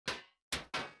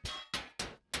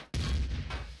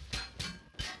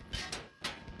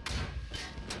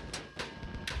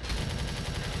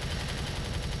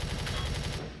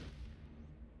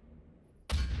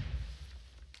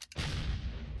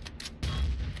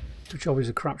Your job is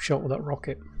a crap shot with that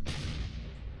rocket.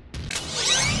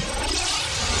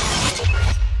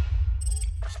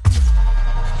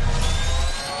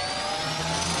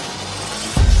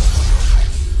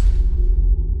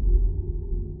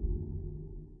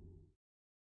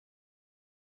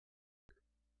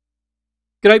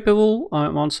 G'day people,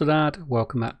 I'm Monsterdad.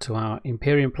 Welcome back to our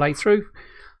Empyrion playthrough.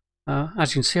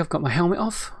 As you can see, I've got my helmet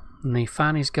off and the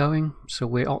fan is going, so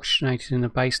we're oxygenated in the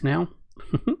base now,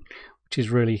 which is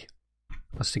really...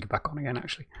 Let's stick it back on again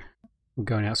actually. I'm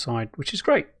going outside, which is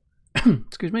great.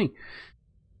 Excuse me.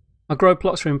 Our grow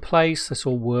plots are in place, that's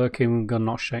all working. We've got an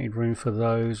oxygenated room for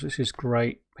those, which is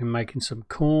great. Been making some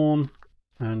corn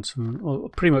and some... Well,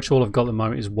 pretty much all I've got at the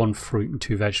moment is one fruit and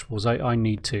two vegetables. I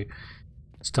need to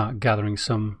start gathering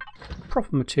some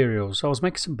proper materials. I was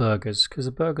making some burgers because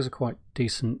the burgers are quite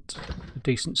decent, a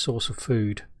decent source of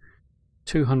food.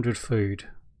 200 food.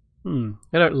 They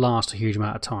don't last a huge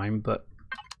amount of time, but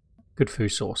good food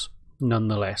source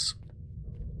nonetheless.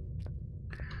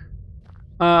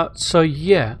 So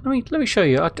yeah, let me show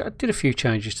you. I did a few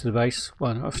changes to the base.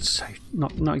 Well, I have to say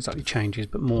not exactly changes,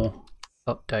 but more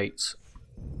updates.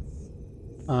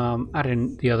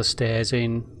 Adding the other stairs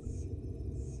in.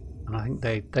 And I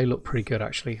think they look pretty good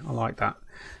actually. I like that.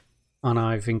 And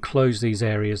I've enclosed these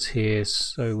areas here,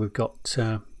 so we've got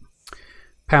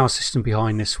power system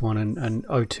behind this one and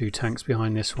O2 tanks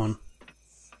behind this one.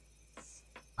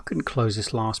 I couldn't close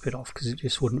this last bit off because it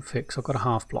just wouldn't fix. I've got a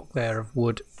half block there of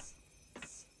wood.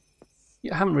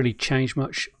 Yeah, I haven't really changed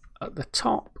much at the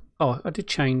top. Oh, I did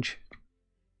change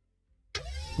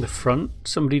the front.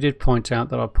 Somebody did point out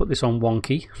that I put this on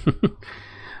wonky.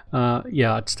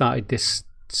 Yeah, I'd started this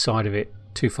side of it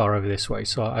too far over this way,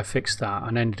 so I fixed that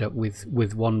and ended up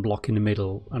with one block in the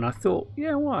middle. And I thought,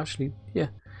 yeah, well, actually, yeah,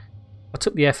 I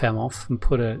took the FM off and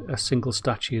put a single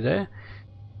statue there.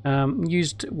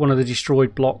 Used one of the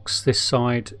destroyed blocks this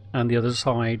side and the other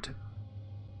side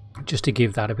just to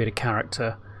give that a bit of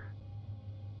character.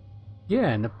 Yeah,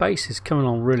 and the base is coming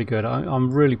along really good.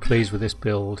 I'm really pleased with this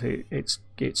build.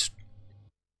 It's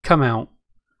come out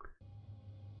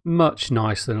much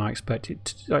nicer than I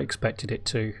expected it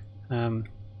to.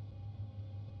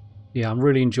 Yeah, I'm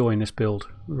really enjoying this build.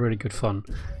 Really good fun.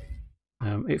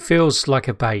 It feels like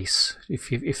a base,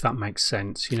 if that makes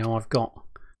sense. You know, I've got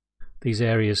these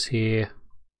areas here.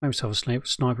 Maybe have a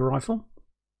sniper rifle.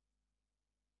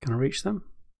 Can I reach them?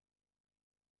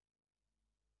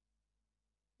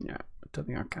 Yeah, I don't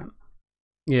think I can.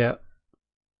 Yeah,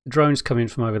 the drones come in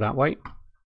from over that way.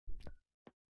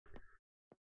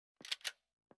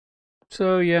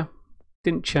 So yeah,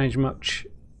 didn't change much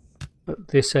at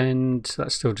this end.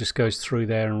 That still just goes through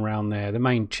there and around there. The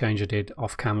main change I did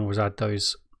off camera was add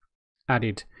those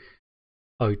added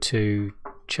O2,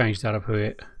 changed that up a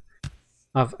bit.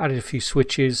 I've added a few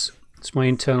switches. It's my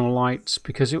internal lights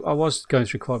because I was going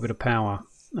through quite a bit of power,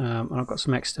 and I've got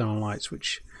some external lights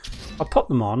which I'll pop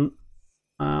them on.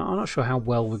 I'm not sure how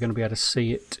well we're going to be able to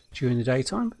see it during the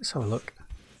daytime. Let's have a look.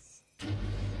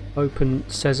 Open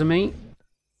sesame.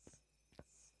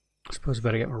 I suppose I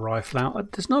better get my rifle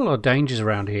out. There's not a lot of dangers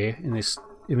around here in this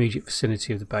immediate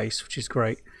vicinity of the base, which is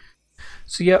great.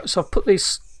 So yeah, so I've put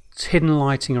this hidden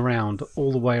lighting around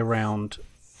all the way around,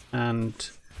 and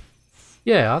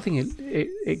yeah, I think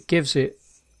it gives it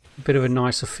a bit of a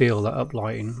nicer feel, that up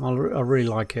lighting. I really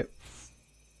like it.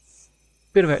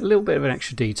 A little bit of an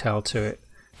extra detail to it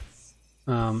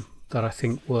that I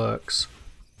think works.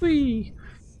 Whee!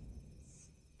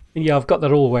 And yeah, I've got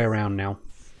that all the way around now.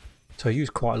 So I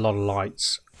use quite a lot of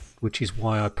lights, which is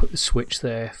why I put the switch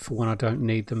there for when I don't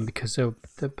need them, because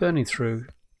they're burning through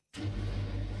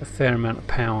a fair amount of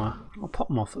power. I'll pop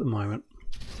them off at the moment.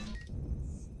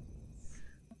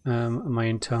 And my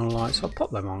internal lights, I'll pop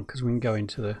them on because we can go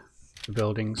into the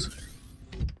buildings.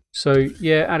 So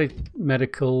yeah, added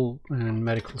medical and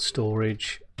medical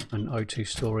storage and O2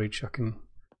 storage. I can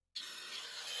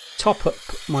top up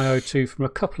my O2 from a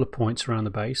couple of points around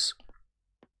the base.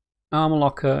 Armor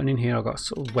locker, and in here I've got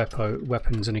sort of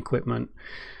weapons and equipment.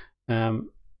 Where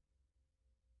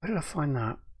did I find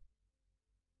that?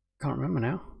 Can't remember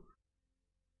now.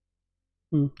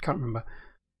 Can't remember.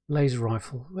 Laser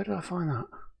rifle. Where did I find that?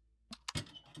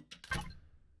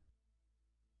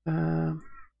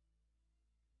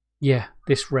 Yeah,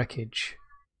 this wreckage.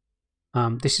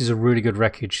 This is a really good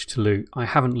wreckage to loot. I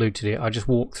haven't looted it. I just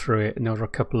walked through it, and there were a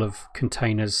couple of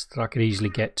containers that I could easily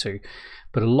get to,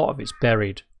 but a lot of it's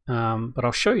buried. But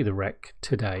I'll show you the wreck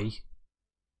today.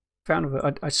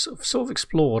 I sort of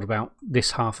explored about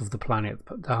this half of the planet,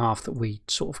 the half that we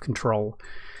sort of control,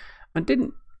 and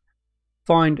didn't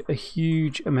find a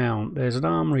huge amount. There's an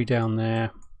armory down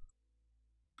there.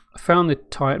 I found the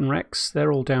Titan WRECKS.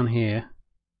 They're all down here,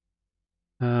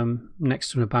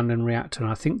 next to an abandoned reactor,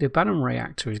 and I think the abandoned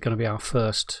reactor is going to be our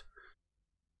first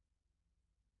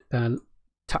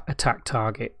attack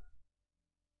target.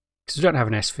 Because we don't have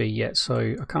an SV yet,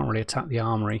 so I can't really attack the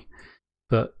armory.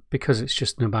 But because it's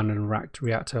just an abandoned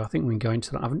reactor, I think we can go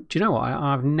into that. Do you know what?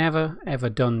 I've never ever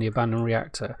done the abandoned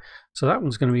reactor, so that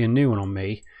one's going to be a new one on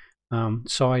me.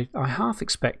 So I half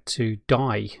expect to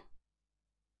die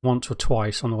once or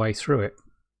twice on the way through it.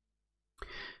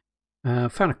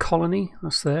 Found a colony.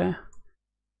 That's there.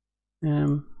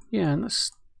 Yeah, and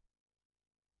that's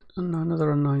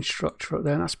another unknown structure up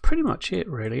there. And that's pretty much it,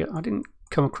 really. I didn't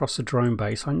come across the drone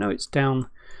base. I know it's down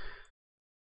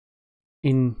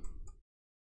in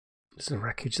the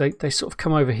wreckage. They sort of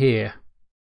come over here,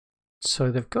 so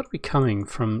they've got to be coming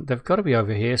from. They've got to be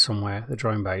over here somewhere. The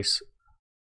drone base.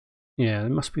 Yeah,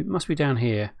 it must be down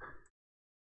here.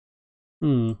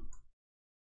 Yeah.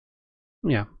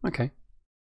 Okay.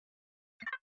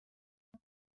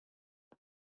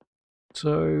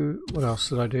 So what else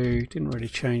did I do? Didn't really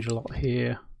change a lot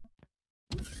here.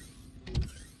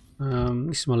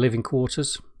 This is my living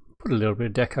quarters. Put a little bit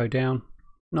of deco down.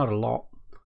 Not a lot.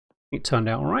 It turned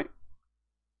out alright.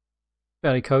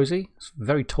 Fairly cozy. It's a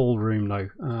very tall room though.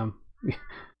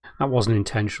 That wasn't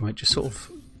intentional. It just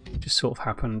sort of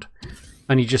happened.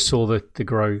 And you just saw the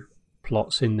grow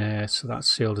plots in there, so that's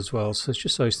sealed as well. So it's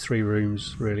just those 3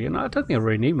 rooms really. And I don't think I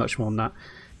really need much more than that.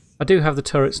 I do have the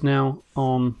turrets now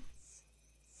on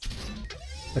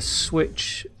a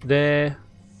switch there,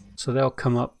 so they'll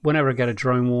come up whenever I get a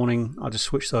drone warning. I'll just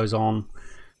switch those on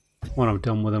when I'm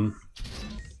done with them.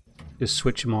 Just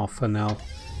switch them off and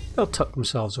they'll tuck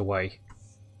themselves away,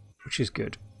 which is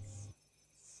good.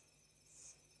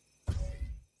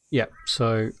 Yeah,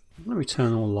 so let me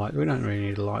turn all the lights. We don't really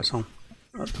need the lights on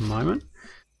at the moment.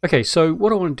 Okay, so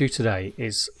what I want to do today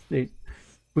is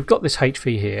we've got this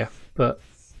HV here, but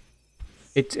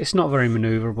it's not very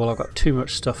maneuverable. I've got too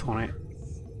much stuff on it.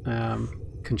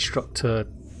 Constructor,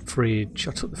 fridge.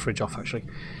 I took the fridge off actually,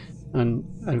 and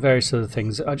various other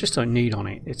things that I just don't need on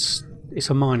it. It's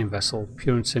a mining vessel,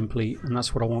 pure and simply, and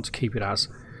that's what I want to keep it as.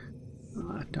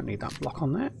 I don't need that block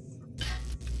on there.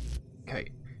 Okay,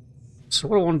 so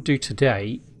what I want to do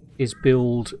today is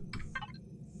build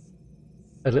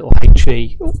a little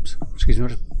HE. Oops, excuse me, I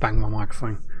just banged my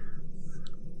microphone.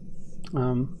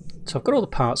 So I've got all the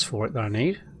parts for it that I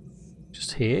need.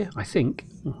 Just here, I think.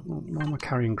 Why am I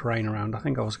carrying grain around? I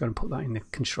think I was going to put that in the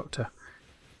constructor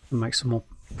and make some more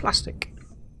plastic.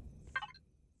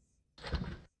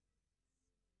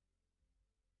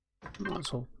 Might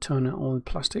as well turn it all in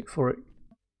plastic for it.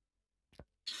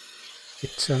 It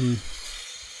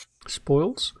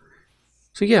spoils.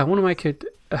 So yeah, I want to make a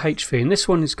HV, and this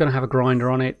one is going to have a grinder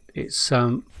on it. It's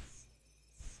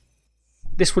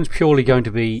this one's purely going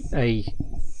to be a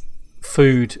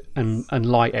food and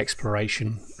light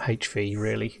exploration HV,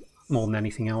 really, more than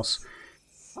anything else.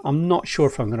 I'm not sure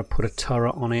if I'm going to put a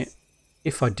turret on it.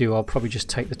 If I do, I'll probably just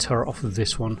take the turret off of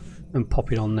this one and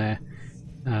pop it on there.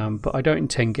 But I don't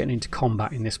intend getting into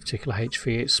combat in this particular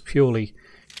HV. It's purely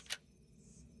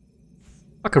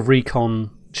like a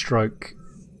recon stroke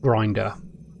grinder.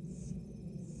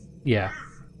 Yeah,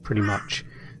 pretty much.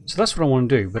 So that's what I want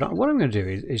to do. But what I'm going to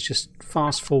do is just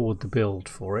fast forward the build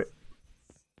for it.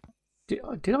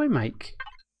 Did I make...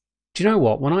 Do you know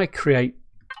what? When I create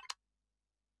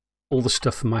all the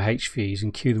stuff for my HVs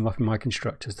and queue them up in my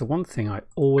constructors, the one thing I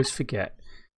always forget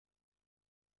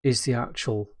is the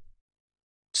actual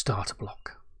starter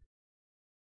block.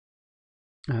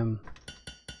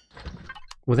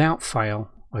 Without fail,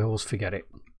 I always forget it.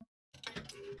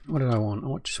 What did I want?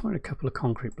 I just wanted a couple of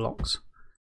concrete blocks.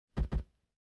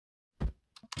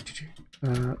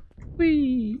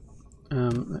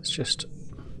 Let's just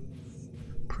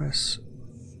press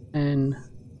N,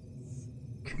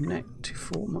 connect to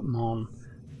format mon.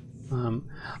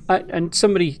 And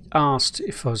somebody asked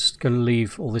if I was going to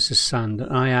leave all this as sand,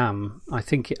 and I am. I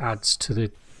think it adds to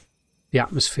the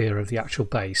atmosphere of the actual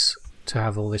base to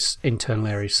have all this internal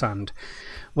area sand.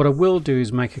 What I will do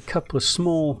is make a couple of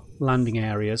small landing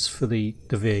areas for the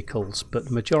vehicles, but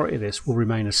the majority of this will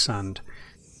remain as sand.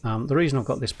 The reason I've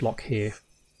got this block here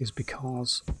is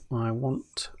because I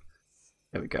want,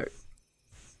 there we go,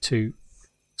 to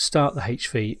start the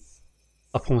HV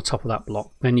up on the top of that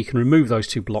block. Then you can remove those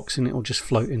 2 blocks and it will just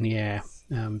float in the air,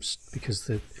 because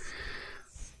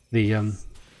the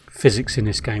physics in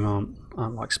this game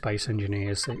aren't like Space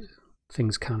Engineers.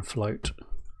 Things can float,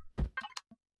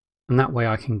 and that way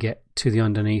I can get to the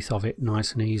underneath of it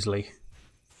nice and easily.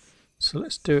 So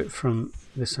let's do it from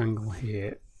this angle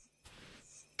here.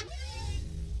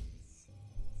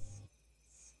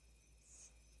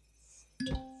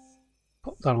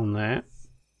 that on there.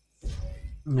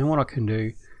 And then what I can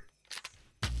do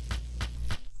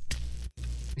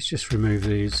is just remove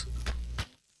these.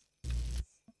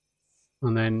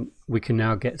 And then we can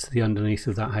now get to the underneath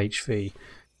of that HV.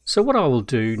 So what I will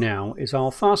do now is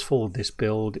I'll fast forward this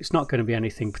build. It's not going to be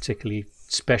anything particularly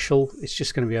special. It's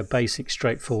just going to be a basic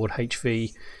straightforward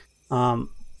HV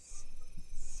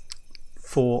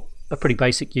for a pretty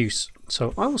basic use.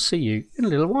 So I will see you in a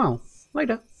little while.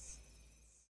 Later.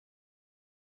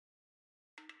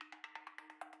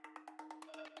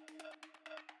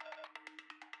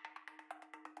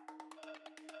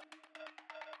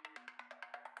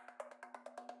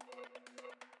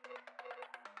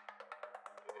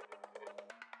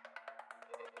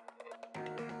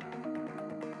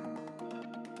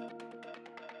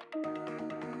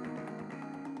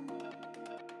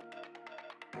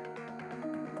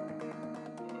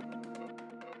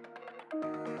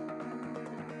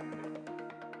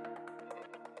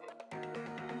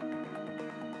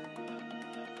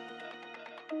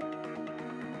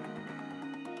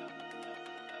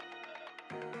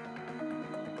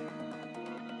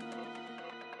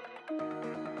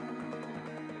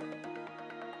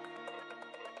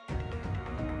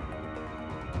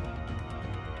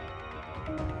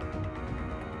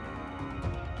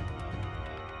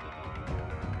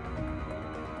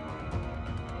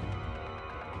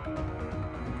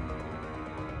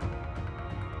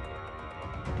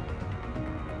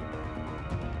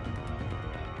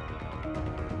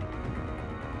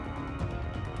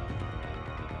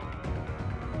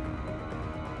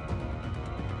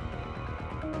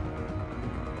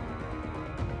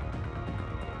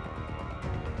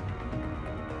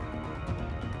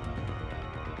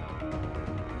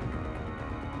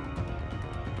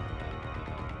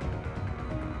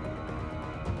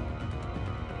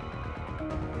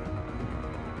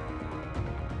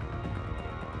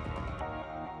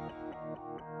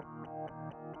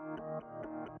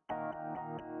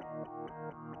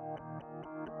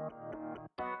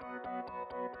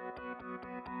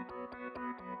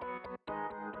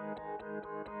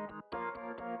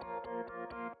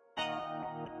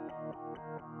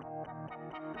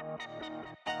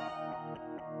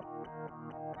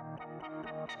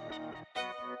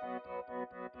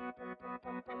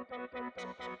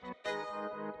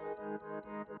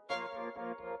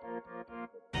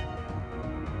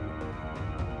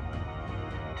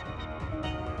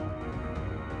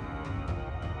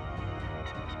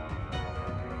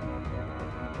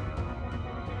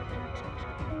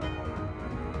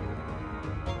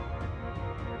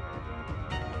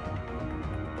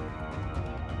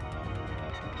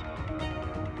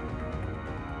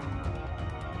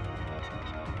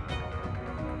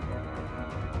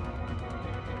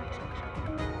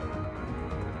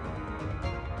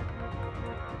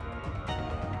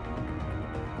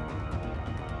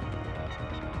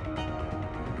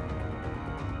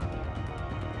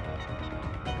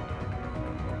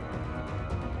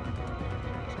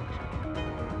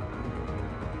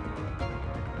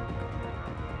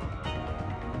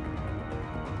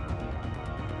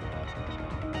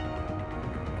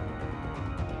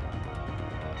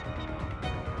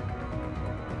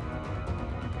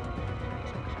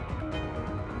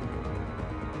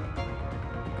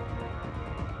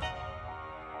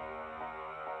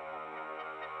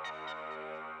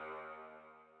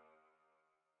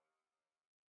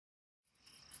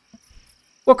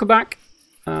 Welcome back.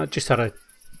 Just had a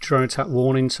drone attack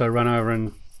warning, so I ran over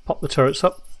and popped the turrets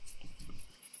up.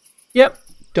 Yep,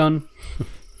 done.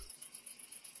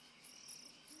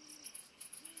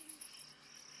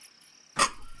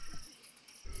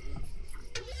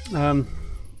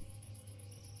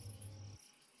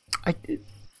 I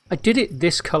did it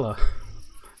this colour,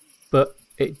 but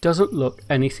it doesn't look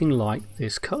anything like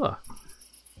this colour.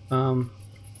 I'm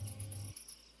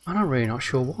not really not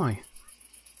sure why.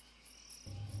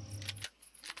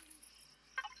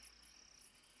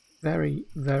 Very,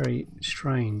 very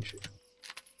strange.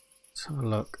 Let's have a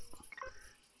look.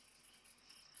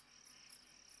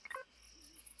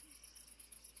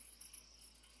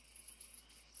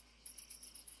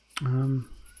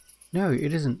 No,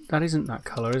 it isn't. That isn't that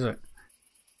colour, is it?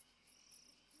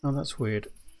 Oh, that's weird.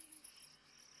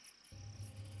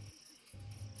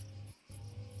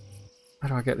 How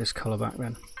do I get this colour back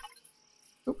then?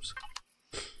 Oops.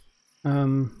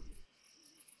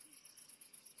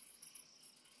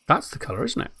 That's the colour,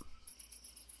 isn't it?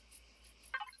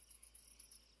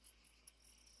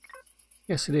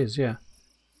 Yes, it is, yeah.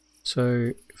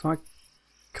 So if I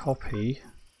copy,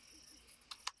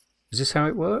 is this how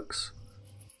it works?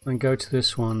 Then go to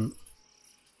this one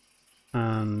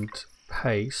and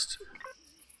paste.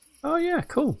 Oh yeah,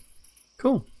 cool.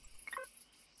 Cool.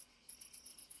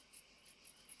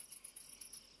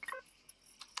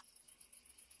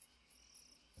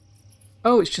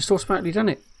 Oh, it's just automatically done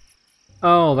it.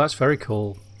 Oh, that's very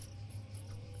cool.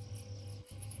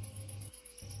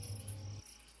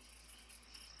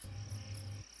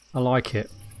 I like it.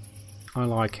 I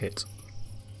like it.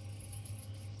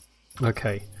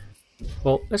 Okay.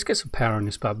 Well, let's get some power in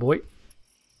this bad boy.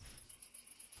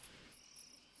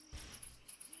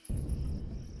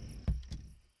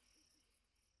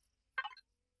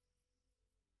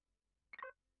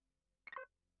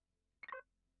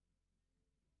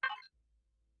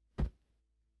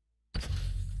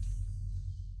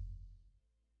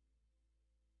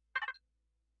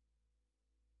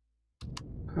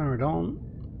 Power it on.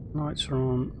 Lights are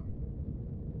on.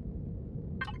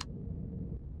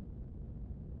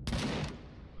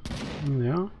 There we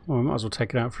are. Well, we might as well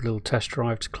take it out for a little test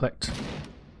drive to collect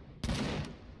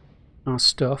our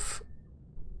stuff.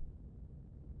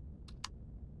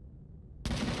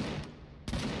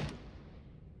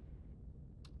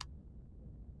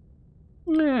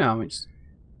 Yeah, I mean, it's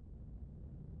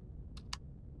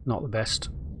not the best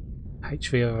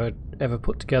HV I've ever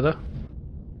put together,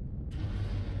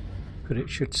 but it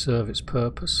should serve its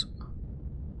purpose.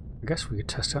 I guess we could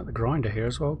test out the grinder here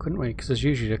as well, couldn't we? Because there's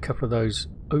usually a couple of those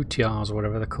OTRs or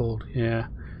whatever they're called. Yeah,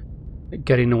 they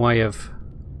get in the way of.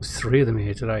 There's 3 of them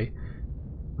here today.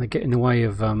 They get in the way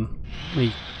of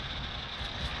me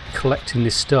collecting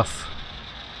this stuff.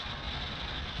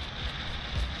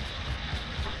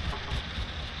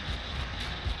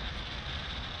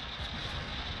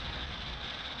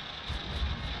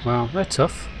 Wow, they're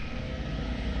tough.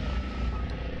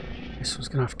 This one's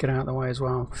going to have to get out of the way as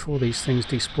well before these things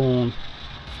despawn.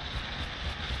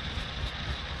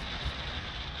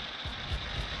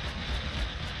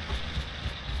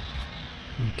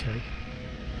 Okay.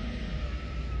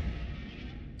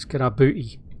 Let's get our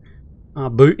booty. Our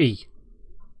booty.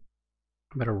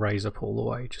 I better raise up all the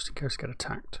way just in case I get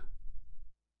attacked.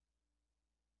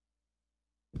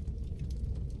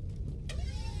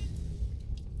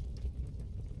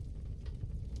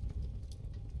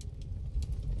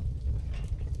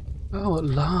 Oh, at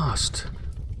last!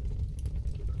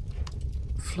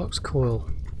 Flux coil.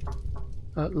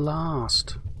 At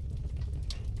last!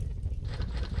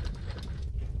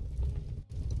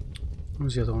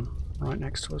 Where's the other one? Right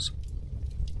next to us.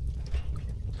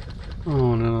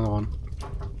 Oh, and another one.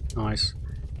 Nice.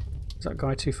 Is that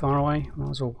guy too far away?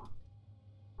 Might as well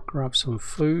grab some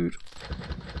food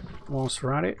whilst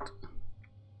we're at it.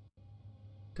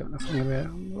 Don't know if I'm going to be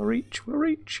able to reach. Will I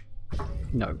reach?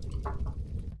 No.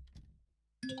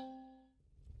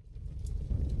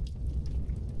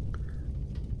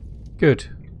 Good.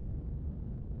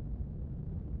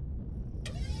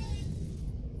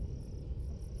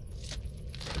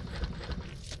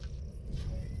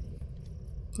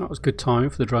 That was good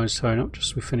timing for the drones to turn up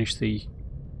just as we finished the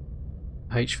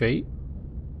HV.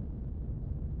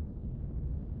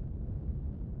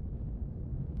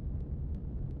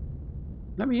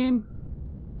 Let me in.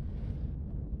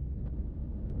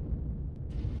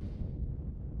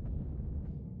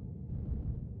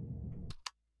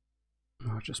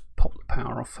 I'll just pop the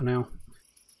power off for now.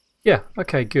 Yeah,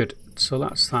 okay, good. So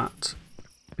that's that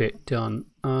bit done.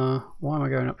 Why am I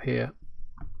going up here?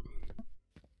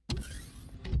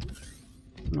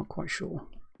 I'm not quite sure.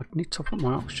 I need to top up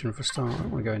my oxygen for a start. I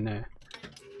don't want to go in there.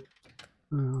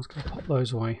 I was going to pop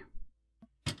those away.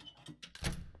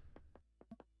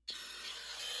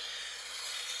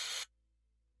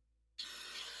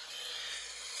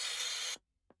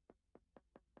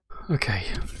 Okay.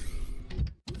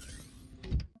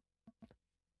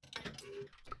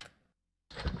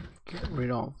 Get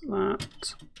rid of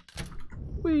that.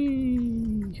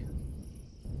 Whee!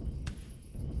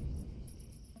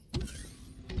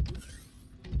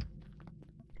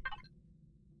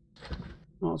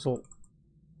 Might as well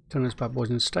turn those bad boys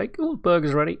into steak. Oh, the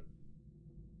burger's ready.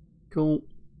 Cool.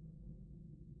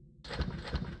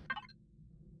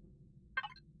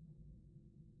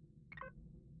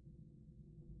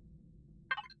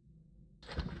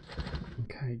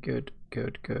 Okay, good,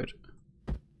 good, good.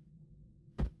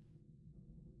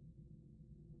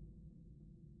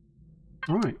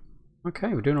 Right. Okay,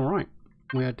 we're doing all right.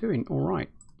 We are doing all right.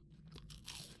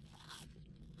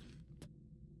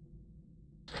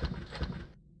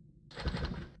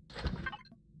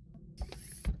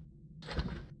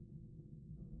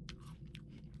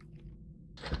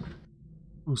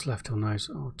 What's left on those?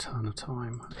 Oh, a ton of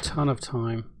time. A ton of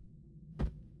time.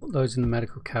 Put those in the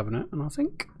medical cabinet, and I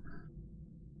think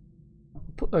I'll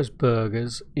put those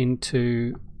burgers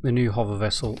into the new hover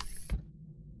vessel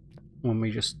when I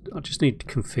just need to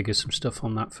configure some stuff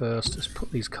on that first. Let's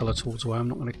put these colour tools away. I'm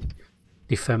not going to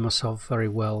defend myself very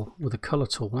well with a colour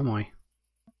tool, am I?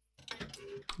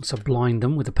 So blind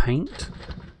them with the paint.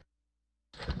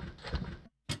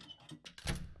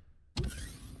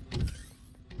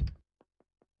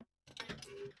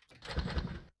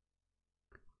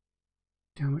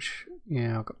 How much?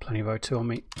 Yeah, I've got plenty of O2 on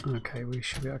me. Okay, we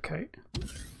should be okay.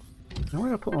 Now where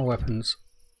do I put my weapons?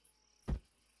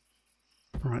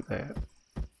 Right there.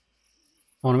 I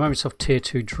want to make myself tier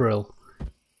 2 drill.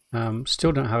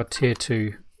 Still don't have a tier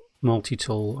 2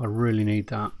 multi-tool. I really need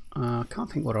that. I can't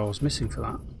think what I was missing for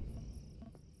that.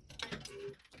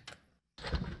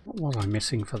 What was I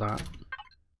missing for that?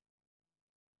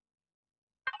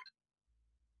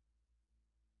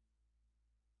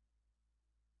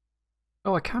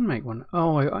 Oh, I can make one.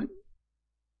 Oh,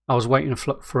 I was waiting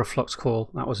for a flux core.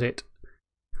 That was it.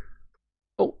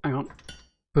 Oh, hang on.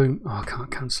 Boom. Oh, I can't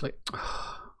cancel it.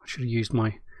 Oh, I should have used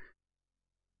my...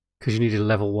 Because you needed a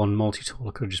level 1 multi-tool.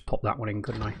 I could have just popped that one in,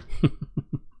 couldn't I? And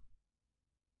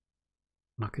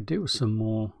I could do with some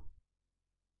more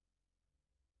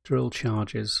drill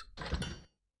charges.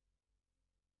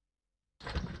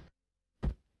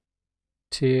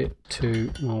 Tier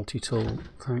 2 multi-tool.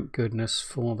 Thank goodness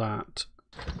for that.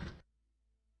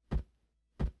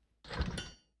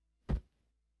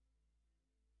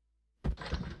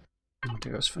 I'll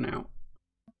do this for now.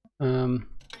 Pop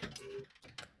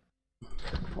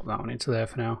that one into there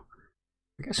for now.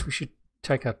 I guess we should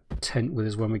take our tent with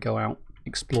us when we go out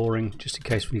exploring, just in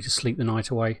case we need to sleep the night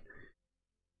away.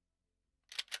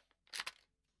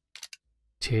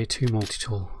 Tier 2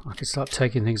 multi-tool. I can start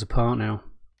taking things apart now.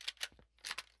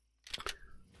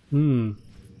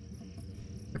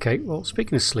 Okay, well,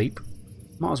 speaking of sleep,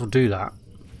 might as well do that.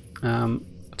 I'll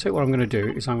tell you what I'm going to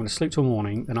do is I'm going to sleep till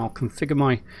morning, then I'll configure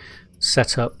my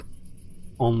setup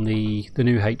on the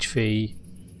new HV,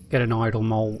 get an idle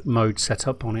mode set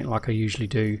up on it like I usually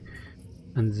do,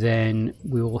 and then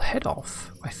we'll head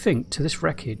off, I think, to this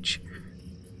wreckage.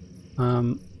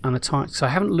 And the Titans. So I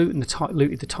haven't looted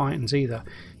the Titans either,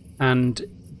 and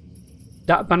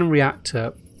that abandoned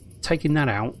reactor, taking that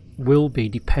out will be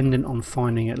dependent on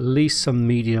finding at least some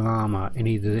medium armor in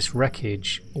either this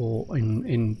wreckage or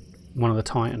in one of the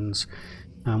Titans.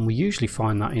 We usually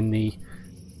find that in the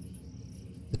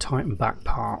Titan back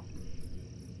part.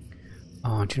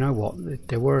 Oh, do you know what?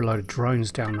 There were a load of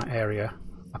drones down that area.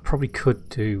 I probably could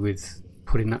do with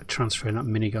transferring that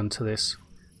minigun to this.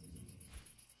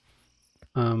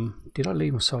 Did I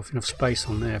leave myself enough space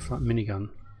on there for that minigun?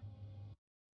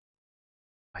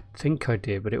 I think I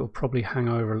did, but it will probably hang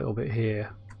over a little bit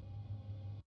here.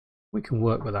 We can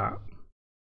work with that.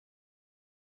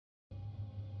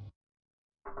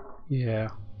 Yeah,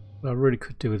 but I really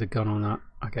could do with a gun on that,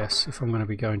 I guess, if I'm going to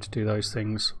be going to do those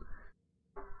things.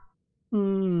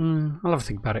 I'll have a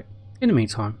think about it. In the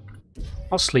meantime,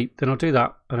 I'll sleep, then I'll do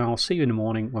that, and I'll see you in the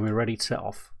morning when we're ready to set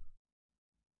off.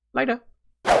 Later!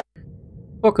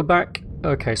 Welcome back.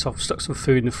 Okay, so I've stuck some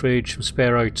food in the fridge, some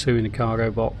spare O2 in the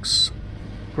cargo box.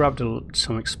 Grabbed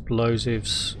some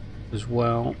explosives as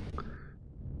well.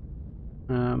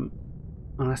 And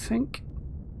I think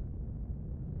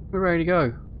we're ready to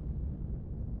go.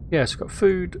 Yeah, so we've got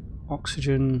food,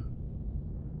 oxygen,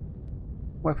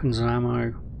 weapons and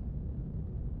ammo,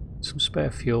 some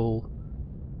spare fuel.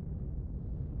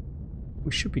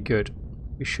 We should be good.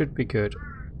 We should be good.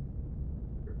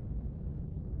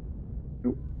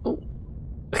 Oh.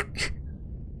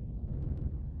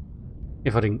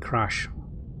 If I didn't crash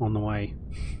on the way.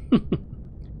 I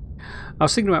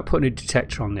was thinking about putting a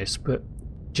detector on this, but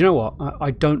do you know what? I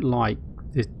don't like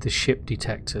the ship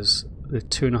detectors, the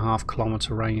 2.5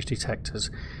 kilometer range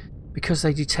detectors, because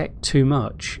they detect too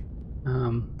much.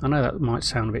 I know that might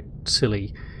sound a bit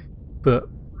silly, but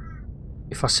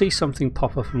if I see something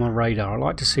pop up on my radar, I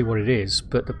like to see what it is.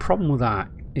 But the problem with that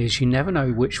is you never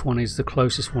know which one is the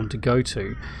closest one to go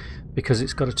to, because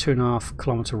it's got a 2.5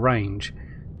 kilometer range.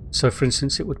 So for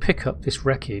instance, it would pick up this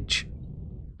wreckage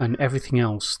and everything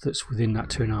else that's within that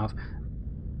 2.5,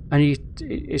 and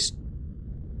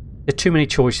there are too many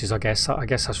choices, I guess. I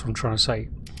guess that's what I'm trying to say.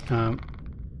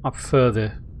 I prefer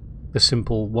the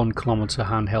simple 1 kilometer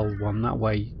handheld one. That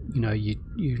way, you know, you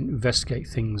investigate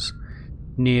things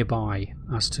nearby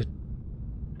as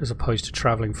opposed to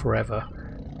travelling forever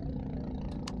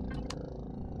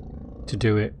to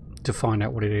do it, to find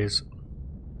out what it is.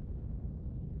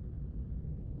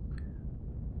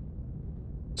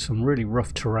 Some really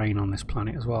rough terrain on this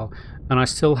planet as well, and I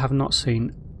still have not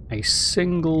seen a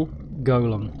single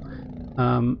golem.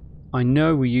 I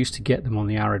know we used to get them on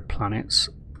the arid planets.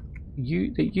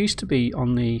 It used to be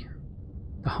on the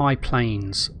the high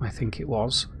plains, I think it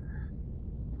was,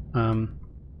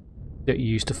 that you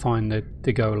used to find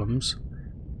the golems.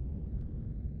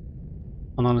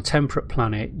 And on a temperate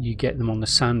planet you get them on the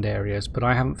sand areas, but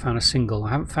I haven't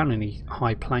found any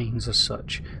high plains as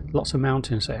such. Lots of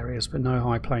mountainous areas but no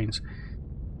high plains.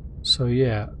 So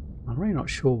yeah, I'm really not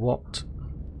sure what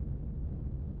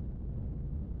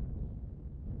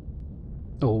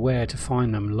or where to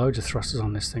find them. Loads of thrusters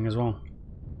on this thing as well.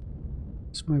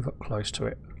 Let's move up close to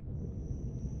it.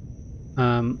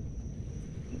 Turn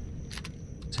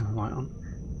the light on.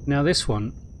 Now this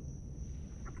one,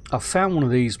 I've found one of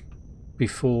these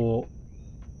before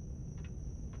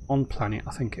on planet,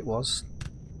 I think it was,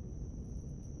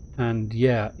 and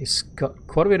yeah, it's got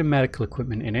quite a bit of medical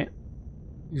equipment in it.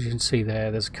 As you can see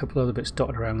there's a couple other bits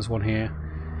dotted around. There's one here.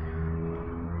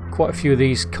 Quite a few of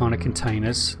these kind of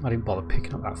containers. I didn't bother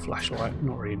picking up that flashlight, I'm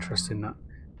not really interested in that.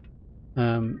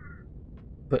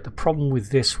 But the problem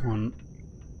with this one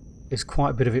is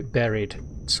quite a bit of it buried,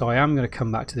 so I am going to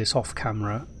come back to this off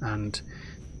camera and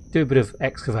do a bit of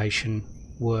excavation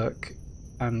work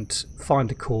and find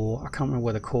the core. I can't remember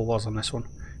where the core was on this one.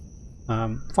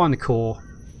 Find the core,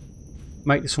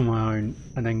 make this on my own,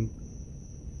 and then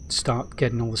start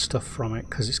getting all the stuff from it,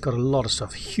 because it's got a lot of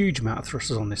stuff. Huge amount of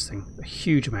thrusters on this thing, a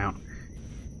huge amount.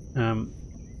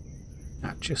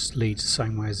 That just leads the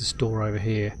same way as this door over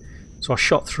here. So I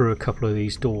shot through a couple of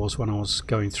these doors when I was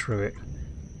going through it.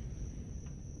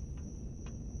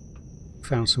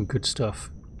 Found some good stuff.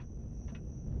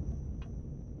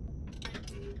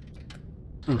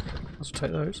 Let's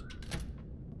take those.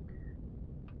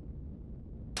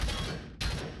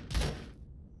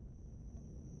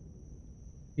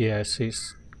 Yeah, see,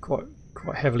 it's quite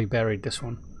heavily buried, this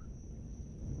one.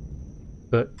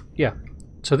 But yeah,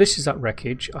 so this is that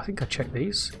wreckage. I think I checked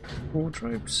these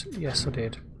wardrobes. Yes, I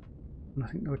did. And I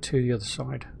think there were two the other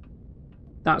side.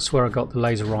 That's where I got the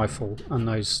laser rifle and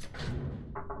those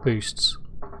boosts.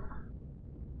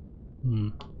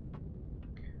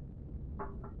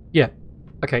 Yeah,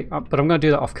 okay, but I'm going to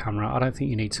do that off camera. I don't think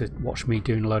you need to watch me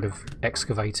doing a load of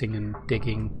excavating and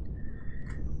digging.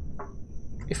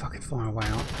 If I could find a way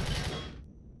out.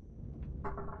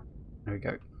 There we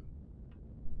go.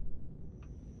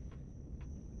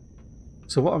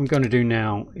 So what I'm going to do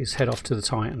now is head off to the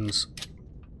Titans,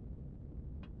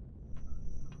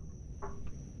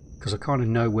 because I kind of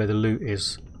know where the loot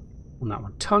is on that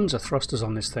one. Tons of thrusters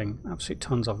on this thing, absolute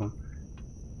tons of them.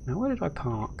 Now where did I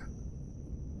park?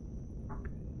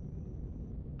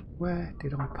 Where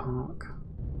did I park?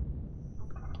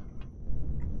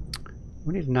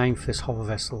 We need a name for this hover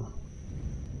vessel.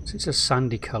 So it's a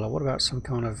sandy colour. What about some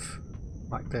kind of,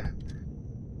 like the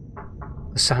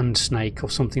sand snake or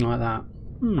something like that?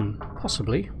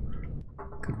 Possibly.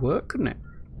 Could work, couldn't it?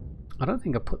 I don't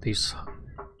think I put these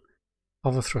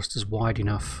hover thrusters wide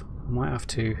enough. I might have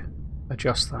to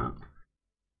adjust that.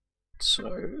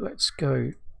 So let's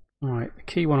go. Right, the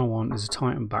key one I want is a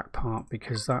Titan back part,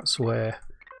 because that's where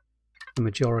the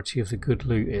majority of the good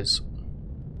loot is.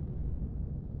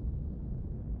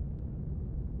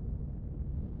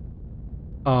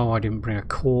 Oh, I didn't bring a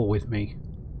core with me.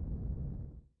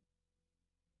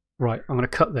 Right, I'm going to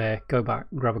cut there, go back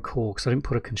and grab a core, because I didn't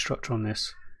put a constructor on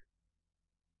this.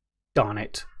 Darn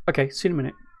it. Okay, see you in a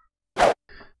minute.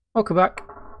 Welcome back.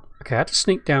 Okay, I had to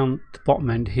sneak down the bottom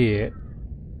end here.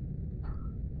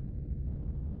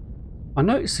 I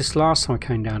noticed this last time I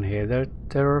came down here.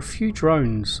 There are a few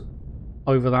drones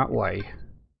over that way.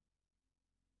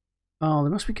 Oh, they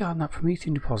must be guarding that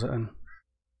Promethean deposit then.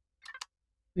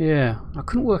 Yeah, I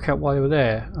couldn't work out why they were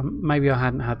there. Maybe I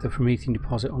hadn't had the Promethean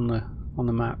deposit on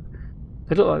the map.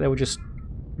 They looked like they were just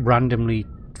randomly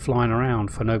flying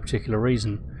around for no particular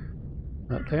reason.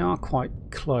 But they are quite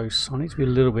close, so I need to be a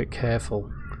little bit careful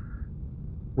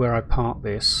where I park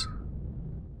this.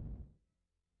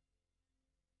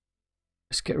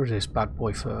 Let's get rid of this bad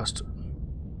boy first.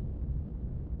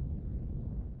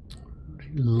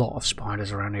 A lot of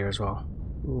spiders around here as well.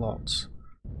 Lots.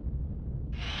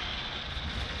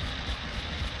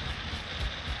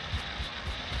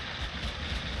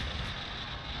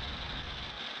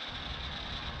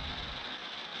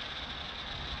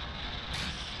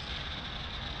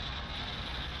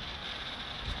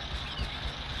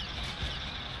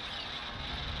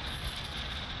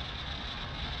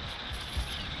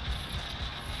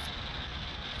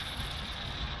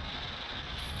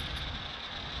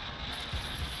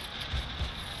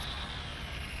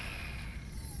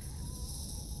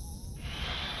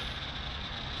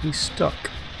 He's stuck.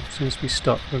 Seems to be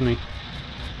stuck, doesn't he?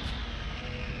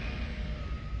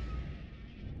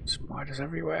 Spiders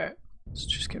everywhere. Let's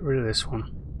just get rid of this one.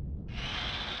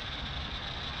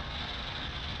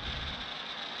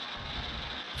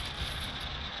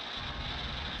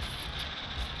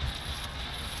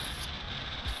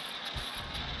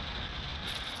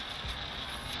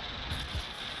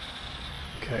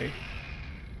 Okay.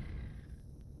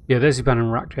 Yeah, there's the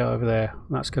abandoned rack over there.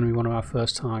 That's going to be one of our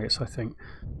first targets, I think.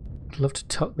 I'd love to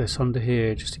tuck this under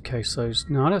here just in case those...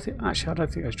 No, I don't think... Actually, I don't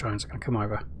think those drones are going to come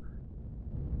over.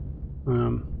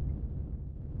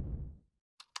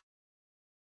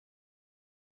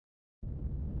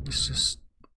 It's just...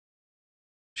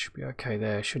 Should be okay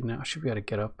there, shouldn't it? I should be able to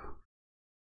get up.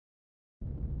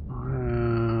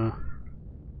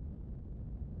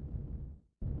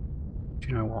 Do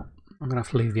you know what? I'm going to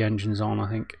have to leave the engines on, I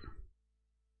think.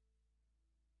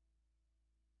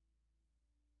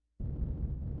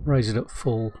 Raise it up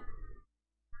full.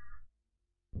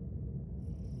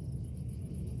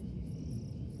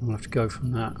 I'm going to have to go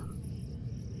from that.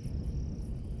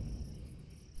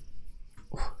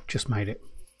 Oh, just made it.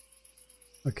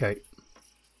 Okay.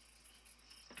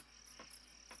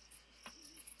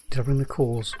 Did I bring the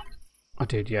cores? I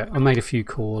did, yeah. I made a few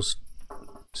cores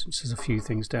since there's a few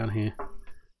things down here.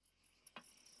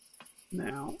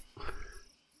 Now,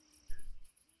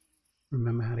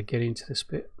 remember how to get into this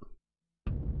bit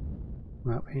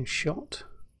without being shot.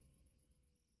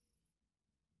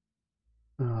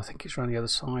 Oh, I think it's around the other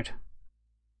side.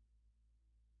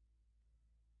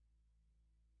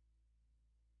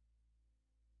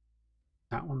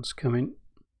 That one's coming.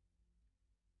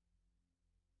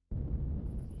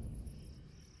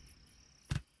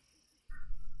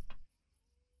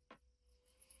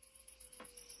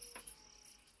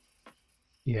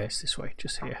 Yeah, it's this way,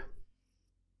 just here.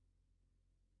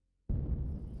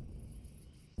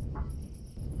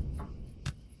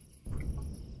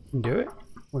 Do it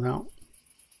without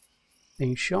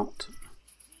being shot.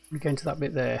 We get into that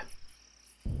bit there.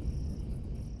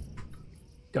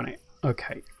 Done it.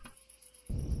 Okay.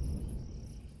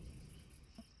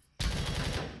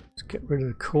 Let's get rid of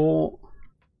the core.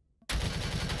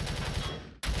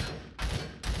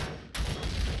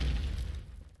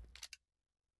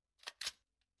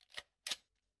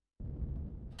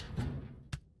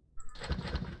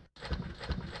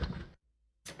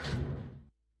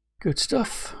 Good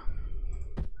stuff.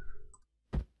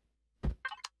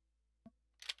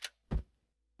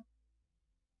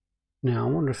 Now,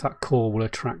 I wonder if that core will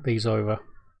attract these over.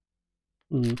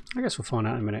 I guess we'll find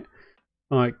out in a minute.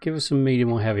 Alright, give us some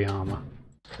medium or heavy armour.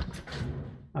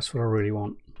 That's what I really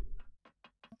want.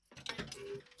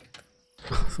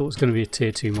 I thought it was going to be a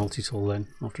tier 2 multi-tool then,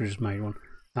 after I just made one.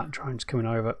 That drone's coming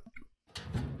over.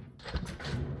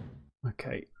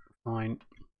 Okay, fine.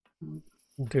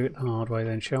 We'll do it the hard way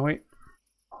then, shall we?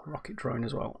 Oh, rocket drone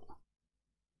as well.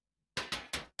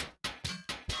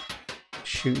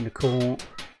 Shooting the core.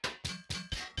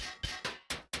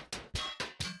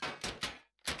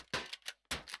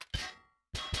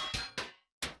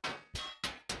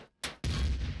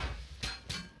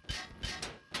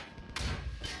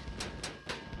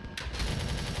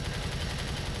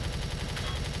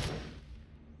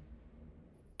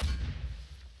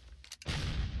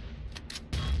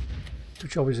 Good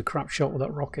job, he's a crap shot with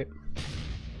that rocket.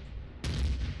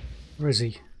 Where is he?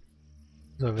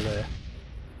 He's over there.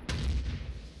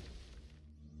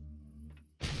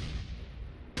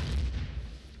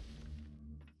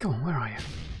 Go on, where are you?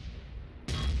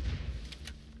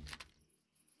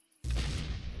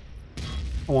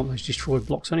 I want those destroyed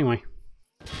blocks anyway.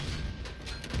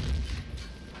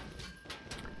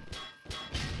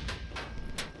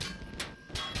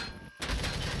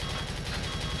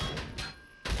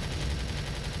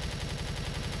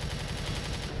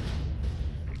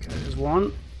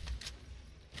 One.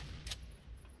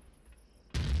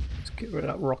 Let's get rid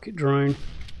of that rocket drone.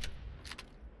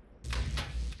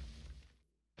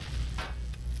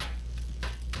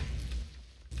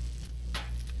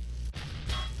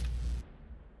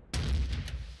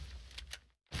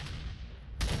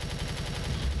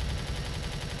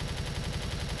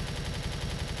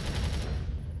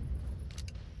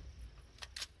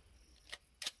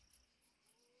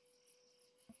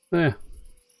 There.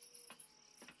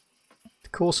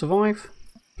 Core survive?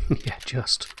 Yeah,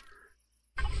 just.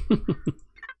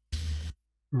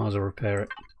 Might as well repair it.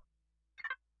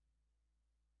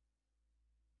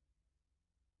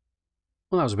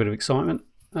 Well, that was a bit of excitement.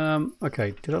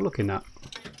 Okay, did I look in that?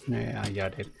 Yeah, I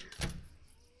did.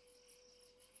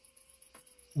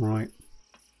 Right.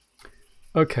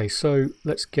 Okay, so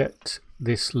let's get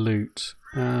this loot.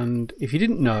 And if you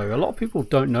didn't know, a lot of people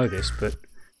don't know this, but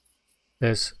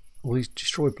there's all these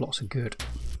destroyed blocks are good.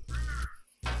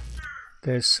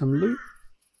 There's some loot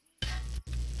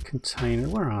container.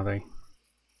 Where are they?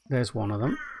 There's one of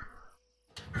them.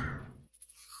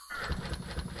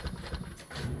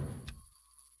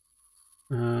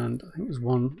 And I think there's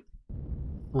one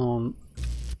on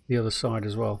the other side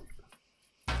as well.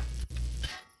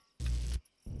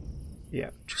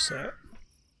 Yeah, just there.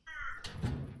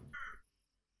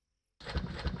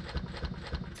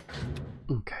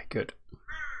 Okay, good.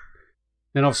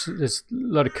 Then obviously there's a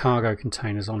load of cargo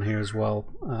containers on here as well.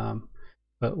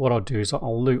 But what I'll do is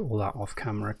I'll loot all that off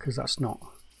camera because that's not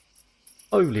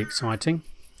overly exciting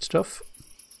stuff.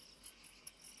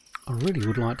 I really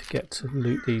would like to get to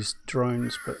loot these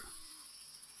drones, but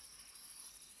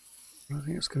I don't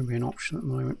think it's going to be an option at the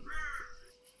moment.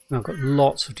 And I've got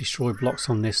lots of destroyed blocks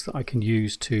on this that I can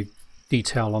use to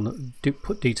detail on the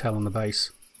put detail on the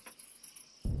base.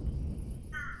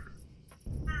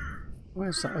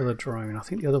 Where's that other drone? I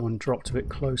think the other one dropped a bit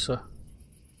closer.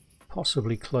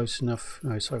 Possibly close enough.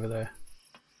 No, it's over there.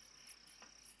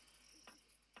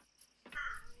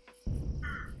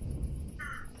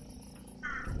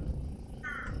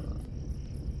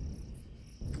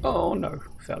 Oh no,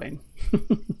 fell in.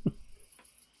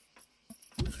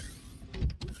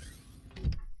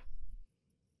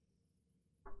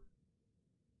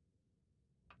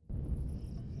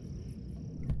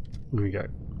 There we go.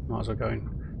 Might as well go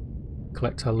and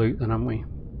collect our loot then, haven't we?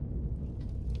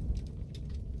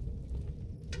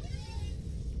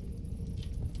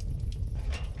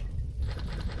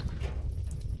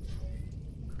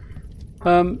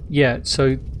 Yeah,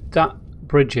 so that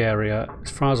bridge area,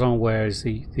 as far as I'm aware, is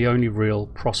the only real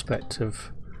prospect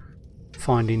of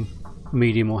finding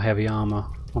medium or heavy armour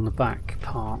on the back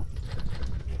part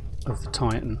of the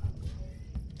Titan.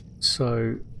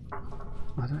 So,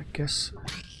 I guess...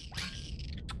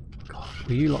 God,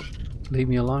 will you lot leave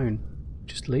me alone?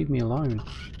 Just leave me alone.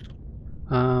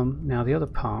 Now the other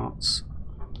parts...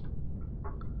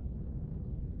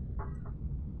 I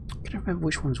can't remember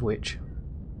which one's which.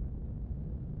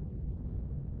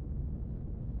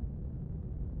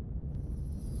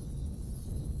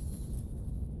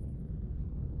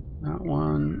 That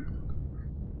one,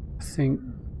 I think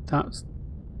that's...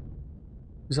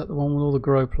 Is that the one with all the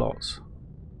grow plots?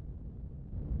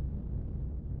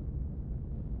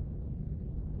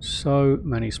 So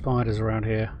many spiders around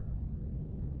here.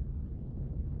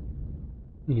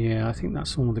 Yeah, I think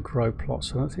that's the one with the grow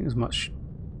plots. I don't think there's much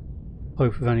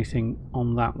hope of anything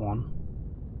on that one.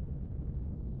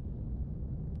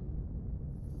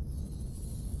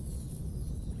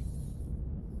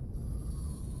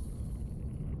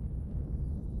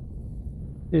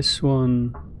 This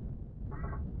one,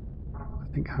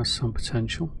 I think, has some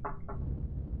potential.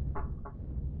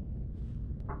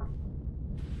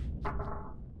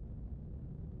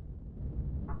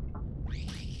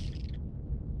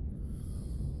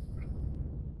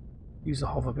 Use the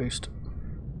hover boost.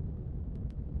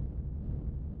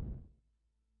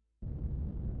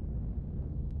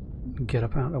 Get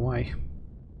up out of the way.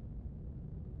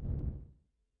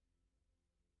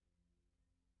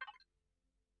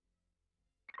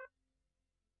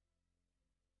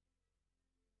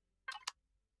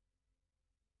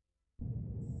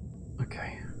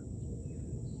 Okay.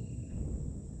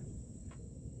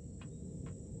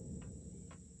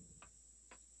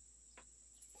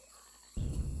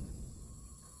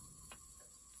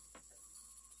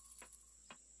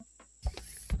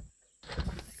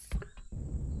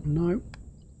 Nope,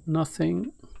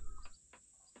 nothing.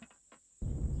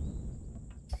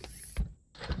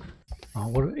 Oh,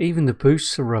 what? Even the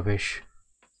boosts are rubbish.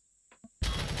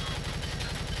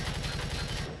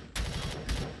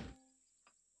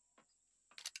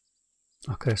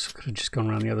 Okay, so I could have just gone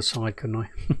around the other side, couldn't I?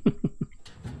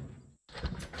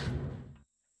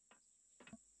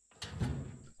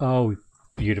 Oh,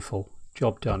 beautiful.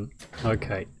 Job done.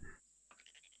 Okay.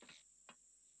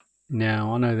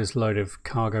 Now, I know there's a load of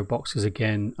cargo boxes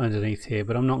again underneath here,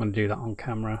 but I'm not going to do that on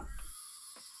camera.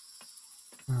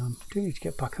 I do need to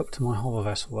get back up to my hover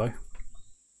vessel though.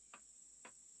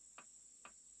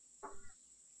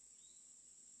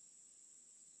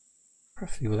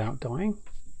 Preferably without dying.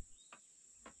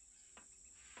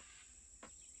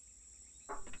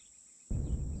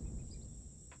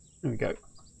 There we go.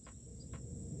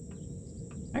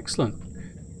 Excellent.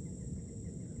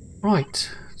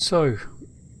 Right, so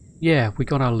yeah, we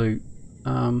got our loot.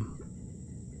 I'm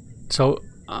probably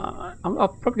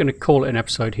going to call it an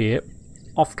episode here.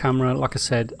 Off camera, like I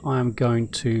said, I am going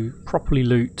to properly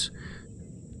loot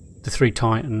the 3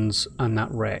 Titans and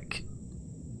that wreck.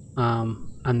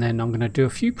 And then I'm going to do a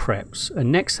few preps.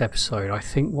 And next episode, I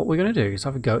think what we're going to do is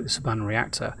have a go at this abandoned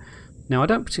reactor. Now, I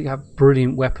don't particularly have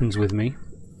brilliant weapons with me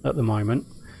at the moment.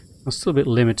 I'm still a bit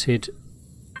limited.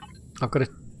 I've got a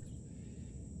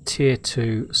tier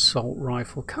 2 assault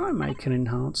rifle. Can I make an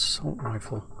enhanced assault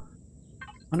rifle?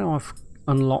 I know I've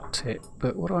unlocked it,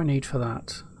 but what do I need for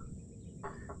that?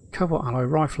 Cobalt alloy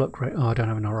rifle upgrade. Oh, I don't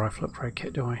have no rifle upgrade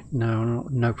kit, do I? No,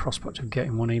 no prospect of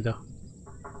getting one either.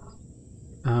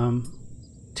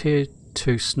 Tier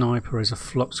 2 sniper is a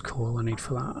flux coil I need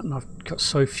for that, and I've got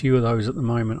so few of those at the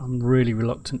moment I'm really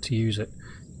reluctant to use it.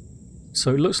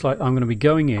 So it looks like I'm going to be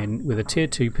going in with a tier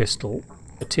 2 pistol,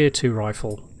 a tier 2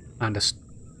 rifle and a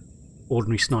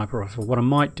ordinary sniper rifle. What I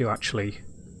might do actually,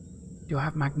 do I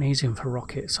have magnesium for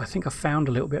rockets? I think I found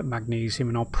a little bit of magnesium,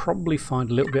 and I'll probably find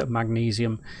a little bit of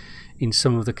magnesium in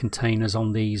some of the containers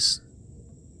on these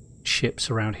ships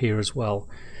around here as well.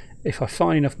 If I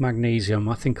find enough magnesium,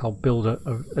 I think I'll build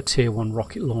a tier 1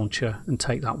 rocket launcher and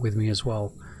take that with me as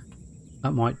well.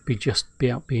 That might be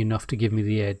be enough to give me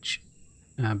the edge,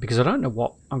 because I don't know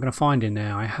what I'm going to find in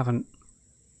there. I haven't.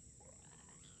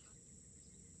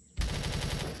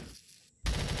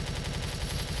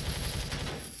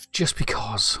 Just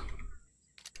because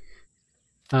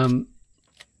I'm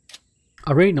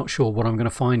really not sure what I'm going to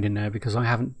find in there, because I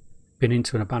haven't been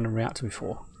into an abandoned reactor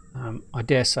before. I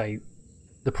dare say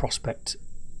the prospect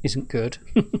isn't good.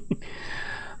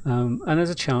 And there's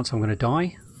a chance I'm going to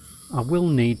die. I will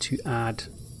need to add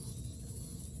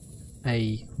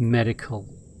a medical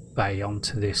bay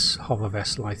onto this hover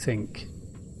vessel. I think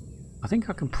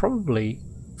I can probably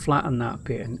flatten that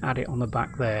bit and add it on the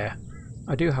back there.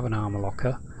 I do have an armor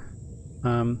locker.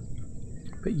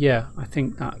 But yeah, I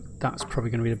think that's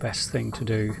probably going to be the best thing to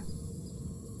do.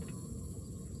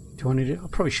 Do I need it? I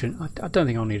probably shouldn't. I don't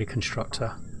think I'll need a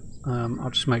constructor. I'll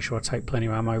just make sure I take plenty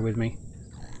of ammo with me.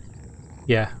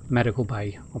 Yeah, medical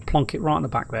bay. I'll plonk it right on the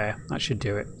back there. That should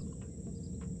do it.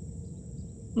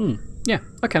 Yeah,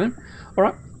 okay then.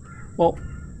 Alright, well,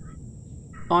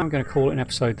 I'm going to call it an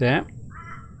episode there.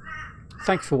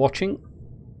 Thank you for watching.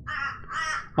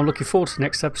 I'm looking forward to the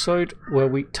next episode, where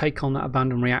we take on that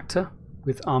abandoned reactor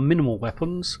with our minimal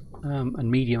weapons and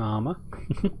medium armour.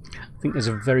 I think there's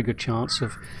a very good chance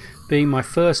of being my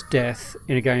first death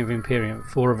in a game of Empyrion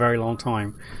for a very long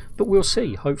time. But we'll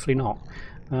see, hopefully not.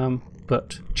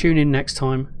 But tune in next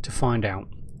time to find out.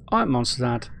 I'm Monster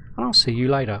Dad, and I'll see you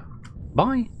later.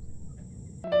 Bye!